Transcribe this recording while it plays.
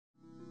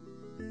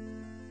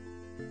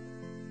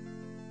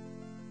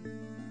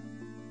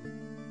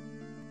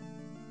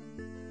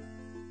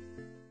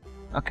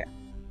Okay.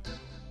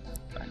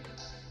 Right.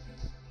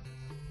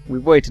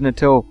 We've waited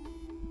until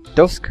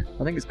dusk,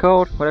 I think it's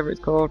called, whatever it's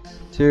called,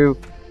 to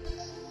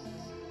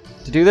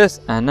do this,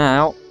 and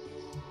now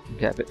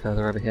get a bit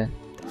further over here.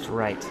 That's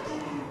right.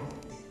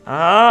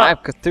 Ah!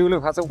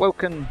 Cthulhu has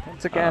awoken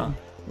once again.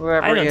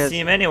 Wherever I he is. don't see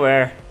him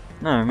anywhere.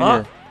 No, me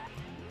neither.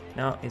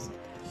 No,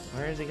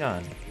 where is he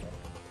gone?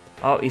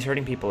 Oh, he's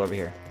hurting people over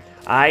here.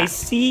 I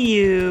see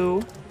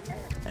you.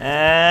 Get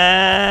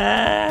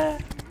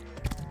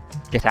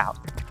out.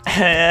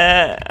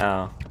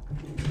 Oh.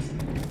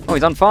 Oh,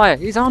 he's on fire!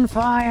 He's on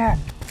fire!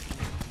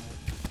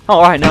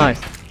 Alright,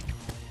 nice.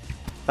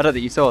 I don't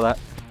think you saw that.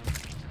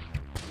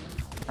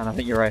 And I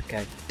think you're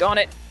AFK. Darn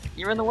it!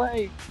 You're in the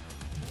way!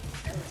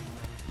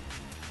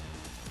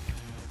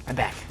 I'm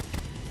back.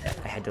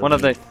 I had to One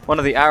of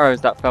the arrows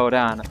that fell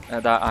down,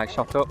 that I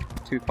shot up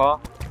too far,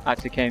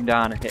 actually came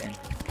down and hit him.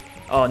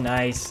 Oh,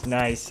 nice,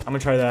 nice. I'm gonna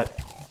try that.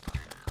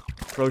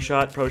 Pro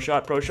shot, pro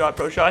shot, pro shot,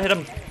 pro shot. Hit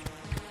him.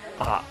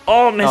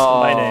 Oh, missed him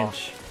by an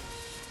inch.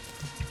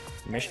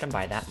 Missed him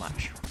by that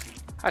much.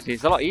 Actually,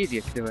 it's a lot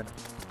easier to do it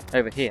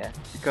over here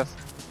because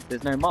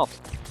there's no mobs.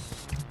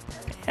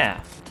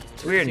 Yeah.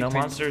 It's weird, no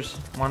monsters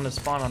want to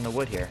spawn on the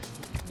wood here.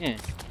 Yeah.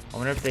 I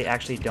wonder if they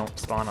actually don't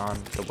spawn on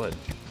the wood.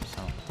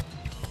 So.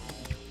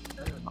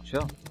 Not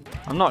sure.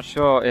 I'm not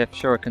sure if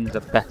shurikens are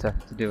better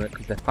to do it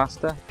because they're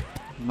faster.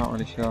 I'm not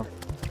really sure.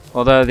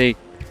 Although the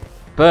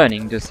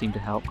burning does seem to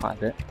help quite a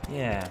bit.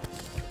 Yeah.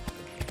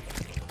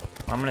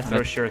 I'm gonna throw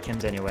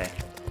shurikens anyway.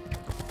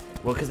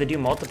 Well, because they do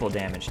multiple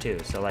damage too.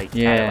 So like,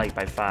 add it like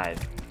by 5,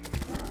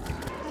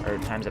 or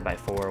times it by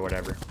 4 or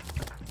whatever.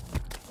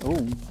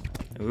 Ooh.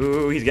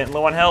 Ooh, he's getting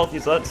low on health.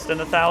 He's less than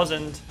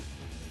 1,000.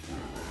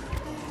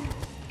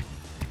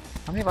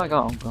 How many have I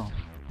got? Oh god,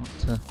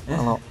 not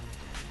a lot.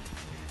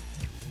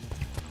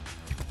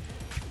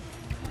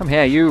 Come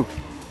here, you.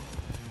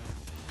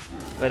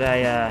 But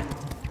I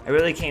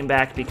really came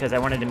back because I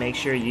wanted to make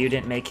sure you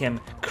didn't make him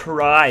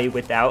cry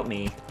without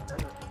me.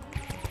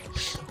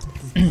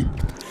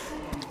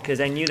 Because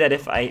I knew that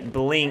if I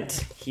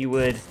blinked, he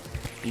would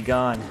be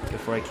gone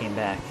before I came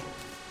back.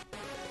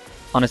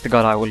 Honest to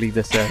God, I will leave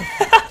this there.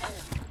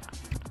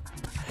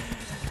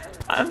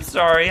 I'm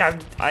sorry.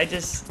 I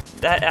just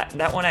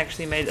that one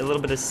actually made a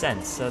little bit of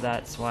sense, so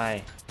that's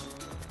why.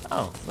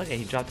 Oh, look at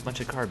he dropped a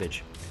bunch of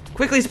garbage.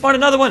 Quickly spawn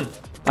another one.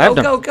 Go,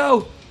 go,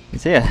 go!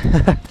 It's here.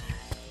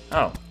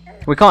 Oh.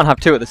 We can't have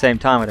 2 at the same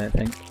time, I don't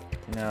think.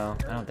 No,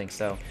 I don't think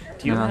so.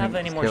 Do you have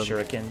any more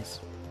shurikens?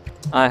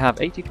 I have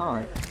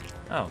 85.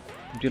 Oh.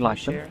 Would you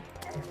like them?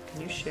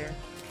 Can you share?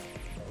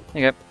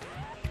 There you go.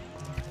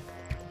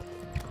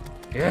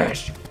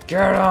 Yes!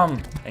 Get him!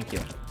 Thank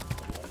you.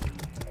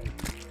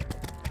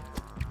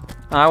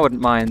 I wouldn't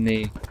mind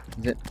the...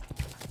 Is it...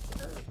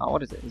 Oh,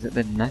 what is it? Is it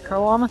the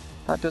necro armor?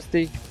 That does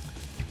the...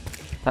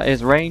 That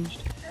is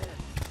ranged?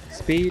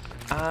 Speed?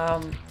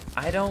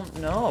 I don't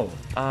know.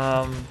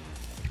 I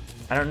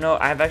don't know.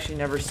 I've actually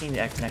never seen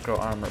the X-Necro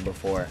armor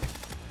before.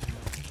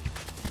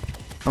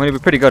 I mean, it'd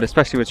be pretty good,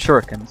 especially with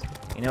shurikens.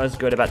 You know what's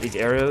good about these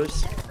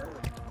arrows?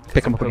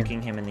 Pick them up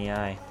poking him in the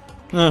eye.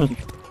 Nice.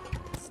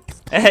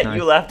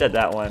 You laughed at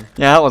that one.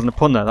 Yeah, that wasn't a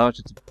pun though, that was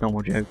just a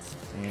normal joke.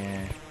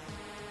 Yeah.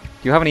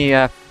 Do you have any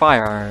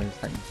fire arrows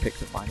that you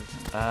picked up by any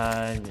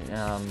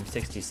chance?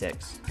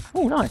 66.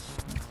 Oh, nice.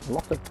 A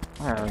lot of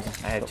fire arrows.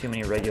 I have too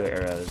many regular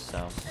arrows,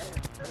 so...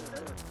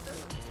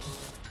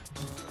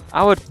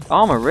 Our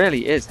armor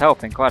really is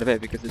helping quite a bit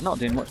because it's not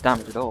doing much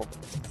damage at all.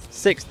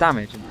 6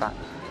 damage, in fact.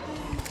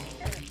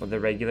 With the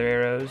regular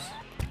arrows?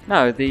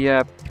 No,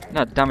 the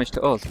damage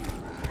to us.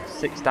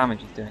 6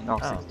 damage is doing. Oh,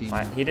 16.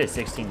 Fine. He did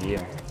 16 to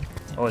you.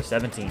 Oh,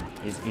 17.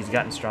 He's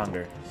gotten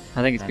stronger.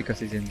 I think it's because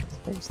he's in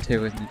phase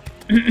 2, isn't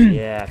it?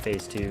 Yeah,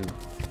 phase 2.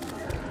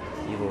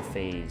 Evil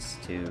phase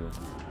 2.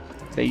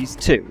 Phase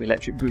 2,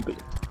 electric boogaloo.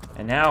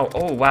 And now,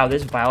 oh wow,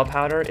 this bile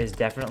powder is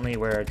definitely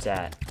where it's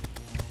at.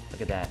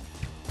 Look at that.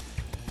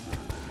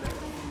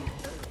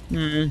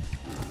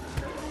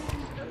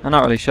 I'm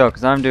not really sure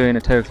because I'm doing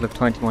a total of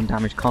 21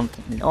 damage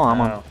constantly. Oh,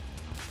 I'm on.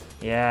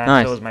 Yeah,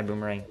 nice. so is my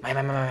boomerang. Mine.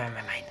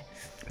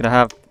 Could I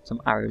have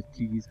some arrows,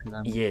 please? Because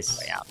I'm yes.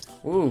 way out.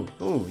 Ooh,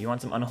 you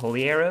want some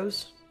unholy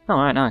arrows? Oh,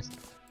 alright, nice.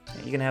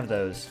 Yeah, you can have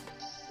those.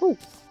 Ooh.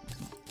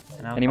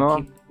 And Any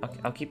more?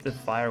 I'll keep the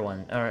fire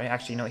one. Or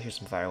actually, you know what? Here's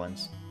some fire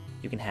ones.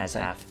 You can have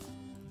half.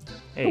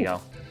 There you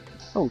go.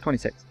 Oh,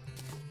 26.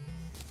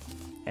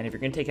 And if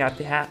you're gonna take half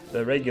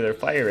the regular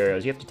fire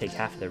arrows, you have to take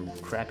half the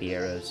crappy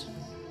arrows.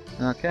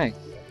 Okay.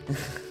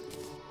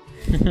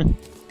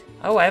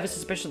 Oh, I have a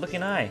suspicious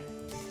looking eye.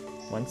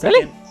 1 second.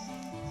 Really?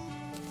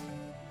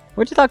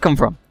 Where did that come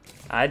from?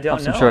 I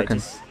don't know. I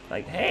just,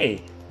 like,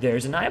 hey,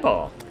 there's an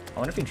eyeball. I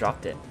wonder if he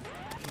dropped it.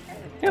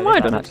 Yeah,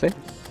 mine done actually.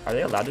 Are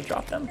they allowed to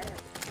drop them?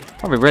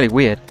 Probably really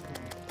weird.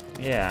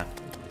 Yeah.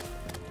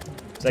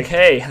 It's like,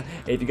 hey,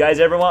 if you guys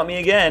ever want me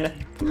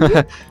again,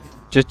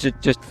 just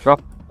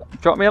drop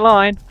me a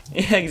line.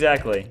 Yeah,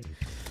 exactly.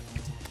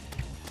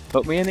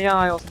 Look me in the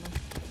eye or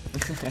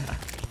something.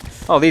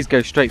 Oh, these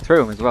go straight through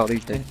them as well.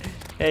 These do.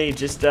 Hey,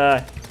 just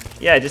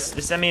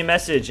send me a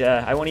message.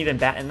 I won't even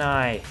bat an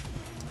eye.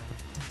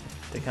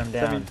 to come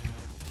down.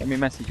 Get me a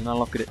message and I'll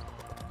look at it.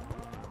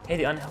 Hey,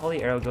 the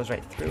unholy arrow goes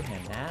right through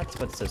him. That's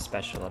what's so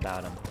special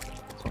about him.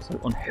 It's also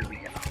unholy.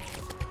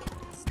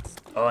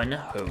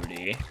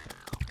 Unholy.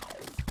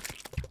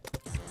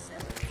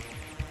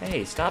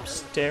 Hey, stop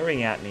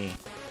staring at me.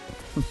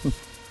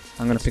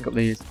 I'm gonna pick up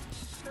these.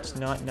 It's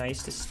not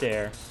nice to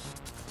stare.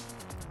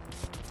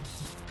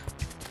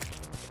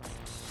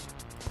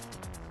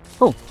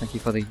 Oh, thank you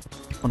for the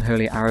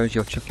unholy arrows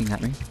you're chucking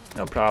at me.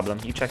 No problem.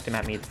 You chucked him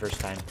at me the first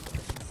time.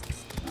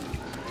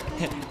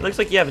 It looks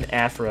like you have an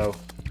afro.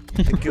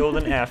 A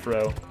golden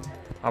afro.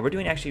 Oh, we're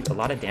doing actually a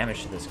lot of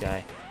damage to this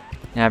guy.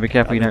 Yeah, be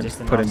careful you Other don't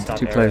than put him non-stop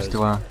too close arrows.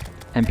 to our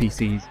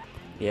NPCs.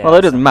 Yeah. Well,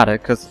 it doesn't matter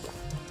because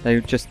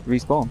they just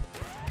respawn.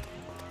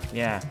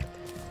 Yeah.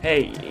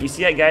 Hey, you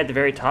see that guy at the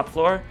very top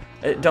floor?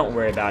 Don't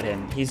worry about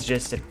him. He's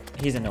just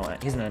he's annoying.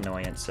 He's an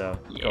annoyance. So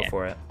go Yeah.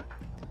 for it.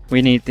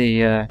 We need the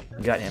You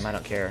got him. I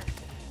don't care.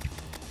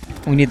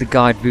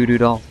 guide voodoo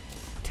doll.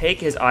 Take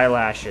his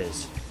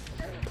eyelashes,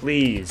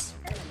 please.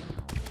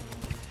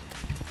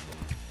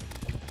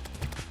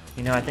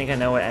 You know, I think I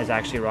know what is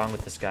actually wrong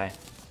with this guy.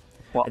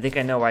 What? I think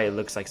I know why he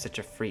looks like such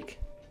a freak.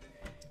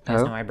 He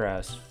has Oh? no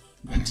eyebrows.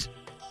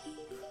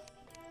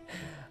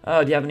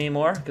 Oh, do you have any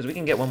more? Because we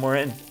can get one more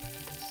in.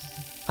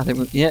 I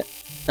think yeah.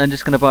 I'm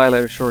just gonna buy a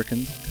load of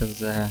shurikens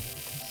because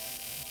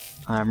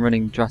I'm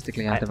running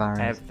drastically out of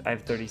arrows. I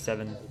have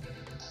 37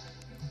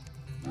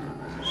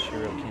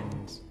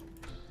 shurikens.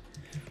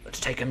 Let's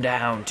take him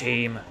down,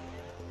 team.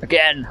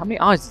 Again, how many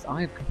eyes does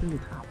I have Cthulhu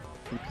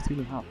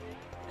have?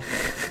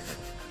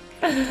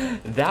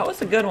 That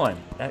was a good one.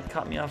 That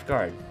caught me off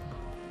guard.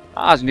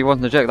 Actually, it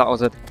wasn't a joke. That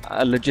was a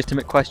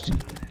legitimate question.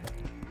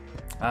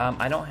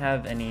 I don't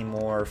have any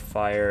more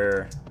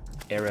fire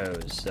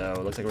arrows, so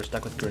it looks like we're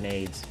stuck with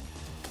grenades.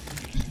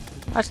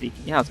 Actually,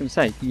 yeah, I was gonna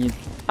say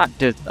that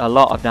did a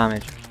lot of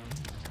damage.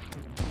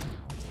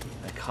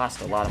 It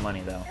cost a lot of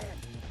money, though.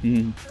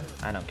 Hmm.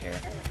 I don't care.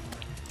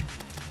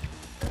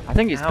 I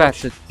think it's Ouch.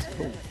 best to.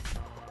 Oh.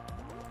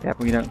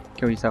 Careful you don't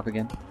kill yourself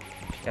again.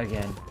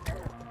 Again.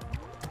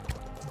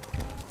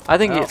 I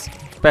think Oh. it's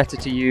better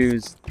to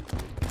use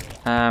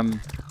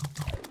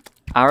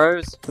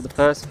arrows for the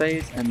first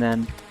phase and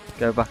then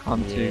go back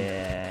on to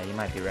Yeah, you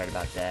might be right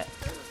about that.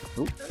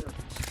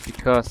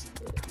 because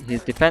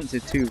his defense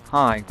is too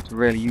high to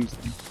really use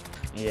them.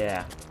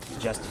 Yeah,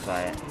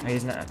 justify it. Oh,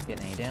 he's not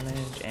getting any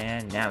damage,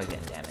 and now he's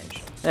getting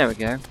damage. There we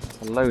go.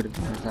 That's a load of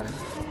damage. That is.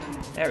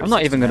 There, I'm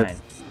not even gonna.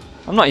 69.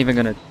 I'm not even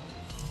gonna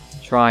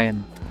try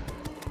and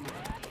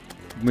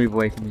move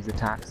away from his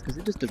attacks because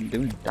it just doesn't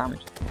do any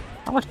damage.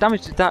 How much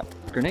damage did that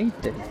grenade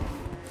do?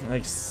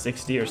 Like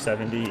 60 or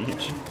 70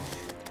 each.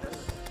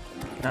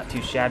 Not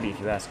too shabby, if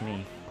you ask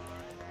me.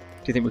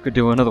 Do you think we could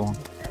do another one?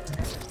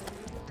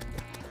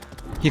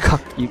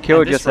 You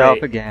killed yourself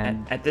rate,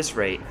 again. At this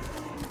rate.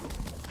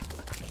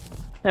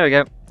 There we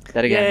go.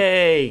 Dead again.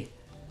 Yay!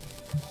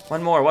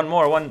 One more.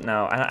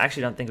 No, I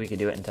actually don't think we could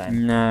do it in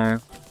time. No.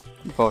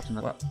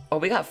 Unfortunate. Well, oh,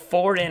 we got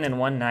 4 in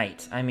one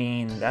night. I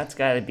mean, that's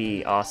gotta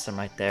be awesome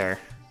right there.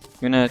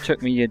 You gonna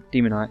chuck me your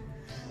demonite?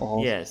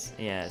 Oh. Yes,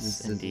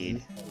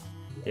 indeed.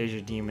 There's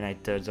your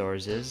demonite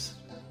Zorzes.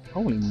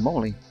 Holy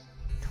moly.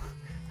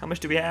 How much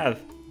do we have?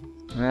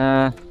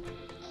 Yeah,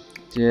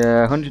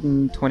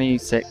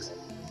 126.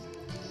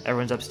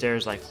 Everyone's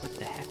upstairs like, what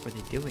the heck were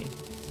they doing?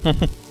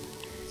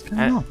 What's going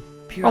on?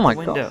 Peer Oh out my the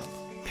window.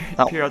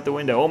 God. Peer out the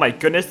window. Oh my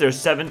goodness, there's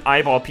 7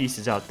 eyeball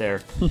pieces out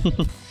there.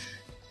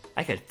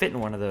 I could fit in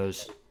one of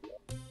those.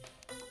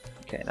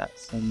 Okay,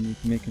 that's you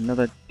can make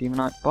another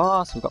demonite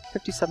bar. So we've got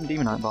 57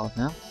 demonite bars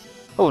now.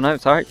 Oh no,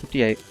 sorry,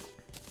 58.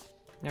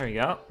 There we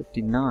go.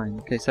 59.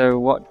 Okay, so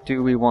what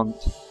do we want?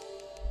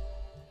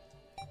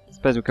 I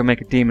suppose we can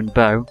make a demon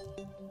bow.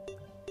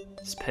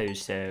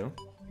 Suppose so.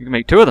 You can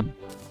make 2 of them.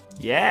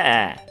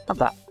 Yeah. Have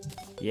that.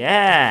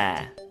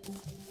 Yeah.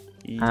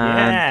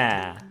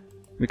 Yeah.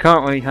 We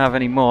can't really have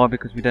any more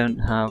because we don't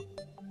have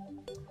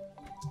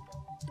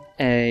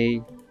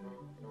a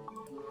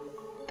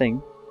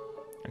thing.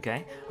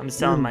 Okay. I'm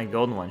selling my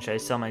golden one. Should I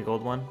sell my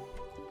gold one?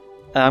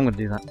 I'm gonna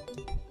do that.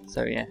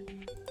 So yeah.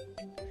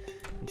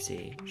 Let's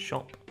see.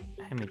 Shop.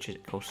 How much did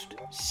it cost?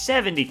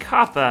 70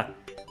 copper!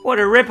 What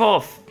a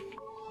ripoff!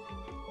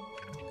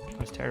 That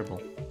was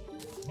terrible.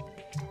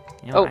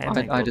 You know Oh, what, have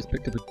my I gold. just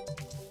picked up a...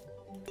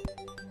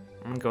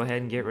 I'm gonna go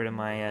ahead and get rid of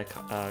my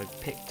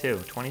pick too.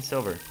 20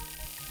 silver.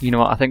 You know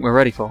what I think we're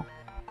ready for?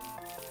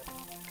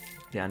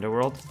 The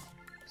underworld?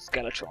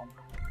 Skeletron.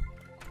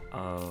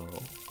 Oh.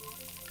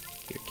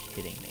 You're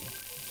kidding me.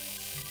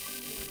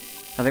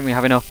 I think we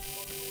have enough.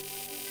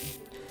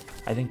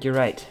 I think you're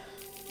right.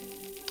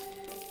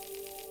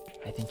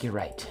 I think you're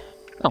right.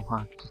 Oh,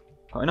 I just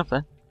got enough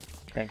there.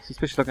 Okay,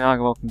 suspicious looking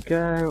alcohol can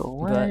go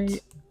away.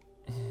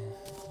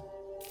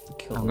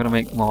 Kill I'm the gonna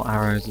make one. more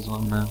arrows as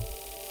well now.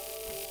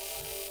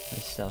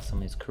 Let's sell some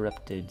of these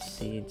corrupted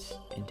seeds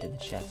into the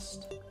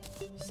chest.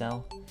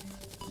 Sell?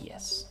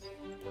 Yes.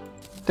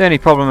 The only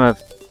problem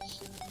of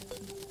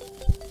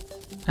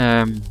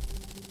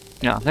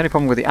the only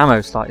problem with the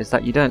ammo slot is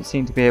that you don't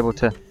seem to be able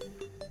to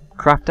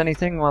craft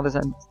anything while there's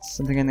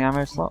something in the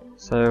ammo slot.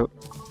 So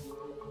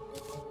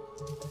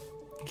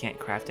You can't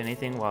craft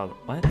anything while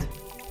what?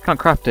 can't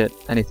craft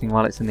anything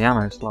while it's in the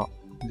ammo slot.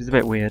 It's a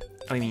bit weird.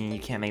 Oh, you mean you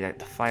can't make like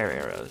the fire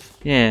arrows?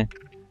 Yeah.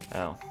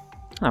 Oh.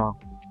 Oh well.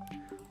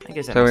 I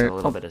guess that So makes a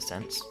little bit of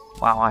sense.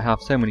 Wow, I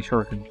have so many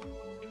shurikens.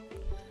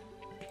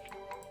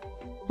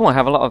 Oh, I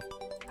have a lot of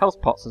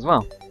health pots as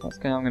well. Let's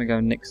go. I'm gonna go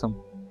nick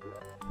some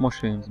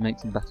mushrooms and make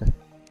some better.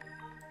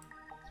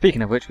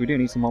 Speaking of which, we do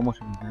need some more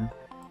mushrooms now.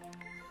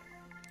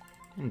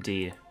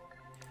 Indeed.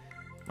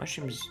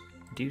 Mushrooms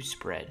do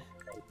spread.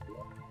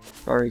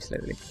 Very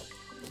slowly.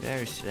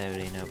 Very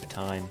slowly and over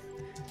time.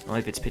 Only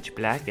if it's pitch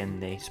black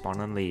and they spawn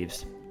on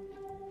leaves.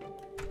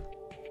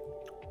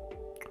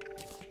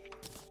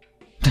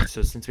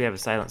 So since we have a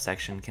silent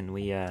section, can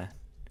we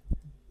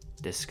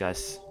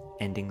discuss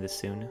ending this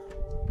soon?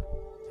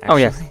 Oh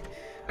yes, Actually?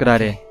 good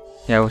idea.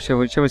 Yeah, well, shall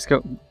we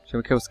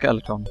kill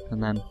Skeleton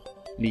and then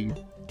leave?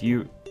 Do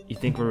you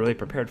think we're really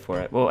prepared for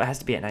it? Well, it has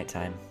to be at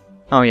nighttime.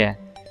 Oh yeah.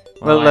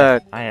 Well, Well,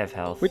 I have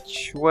health.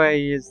 which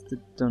way is the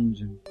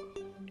dungeon?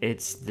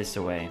 It's this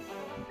away.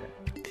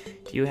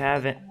 Do you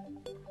have it?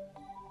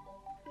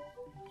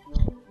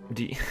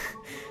 Do you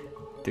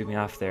threw me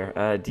off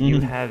there. Do you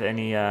have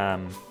any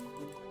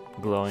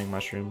glowing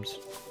mushrooms?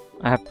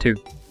 I have 2.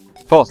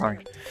 4, sorry.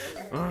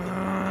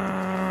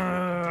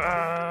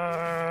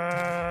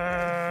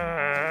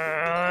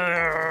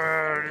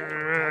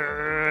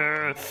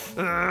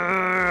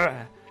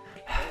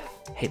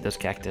 Hate those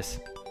cactus.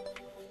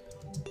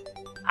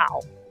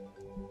 Ow.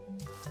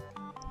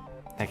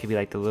 That could be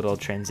like the little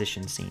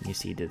transition scene you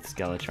see to the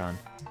Skeletron.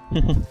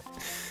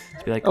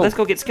 Just be like, Oh. let's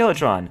go get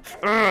Skeletron.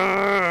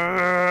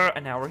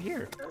 And now we're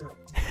here.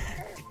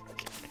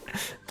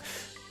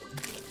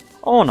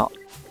 Or not.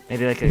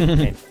 Maybe like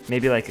a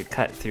maybe like a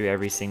cut through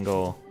every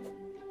single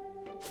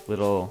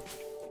little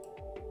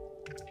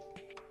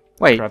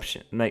Wait,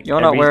 corruption. Like you're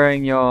not every-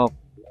 wearing your...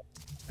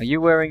 Are you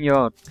wearing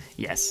your...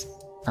 Yes.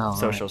 Oh,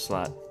 Social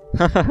slot.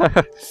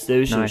 right.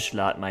 Social Nice.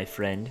 slot, my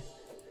friend.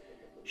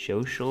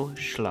 Social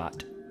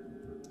slot.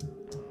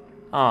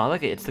 Oh,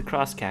 look it's the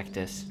cross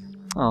cactus.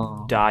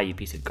 Oh. Die, you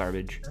piece of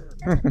garbage.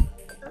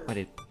 Way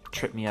to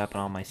trip me up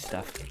on all my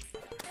stuff.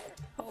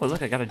 Oh,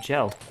 look, I got a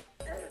gel.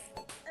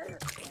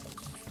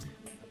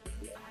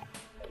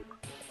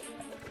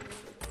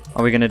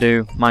 Are we gonna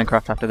do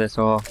Minecraft after this,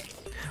 or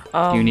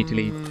do you need to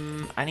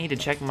leave? I need to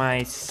check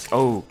my...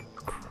 Oh,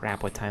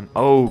 crap, what time?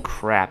 Oh,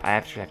 crap, I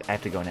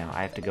have to go now.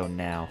 I have to go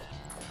now.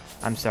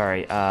 I'm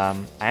sorry, I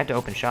have to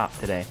open shop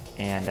today,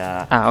 and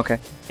Ah, okay.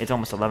 it's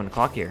almost 11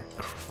 o'clock here.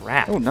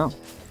 Crap. Oh, no.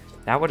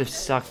 That would have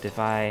sucked if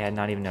I had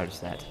not even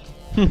noticed that.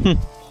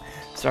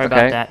 Sorry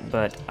Okay. about that,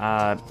 but,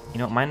 you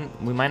know,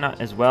 we might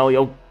not as well.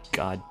 Oh,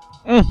 God.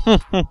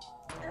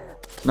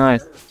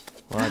 Nice.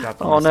 Well, I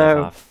dropped all Oh my stuff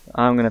no. off.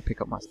 I'm gonna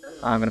pick up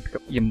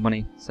your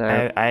money. So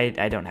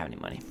I don't have any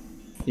money.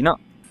 you're not.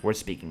 Worth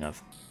speaking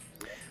of.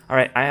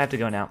 Alright, I have to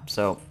go now.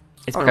 So,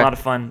 it's been Okay. a lot of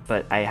fun,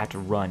 but I have to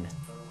run.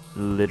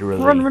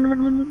 Literally.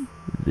 Run.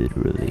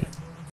 Literally.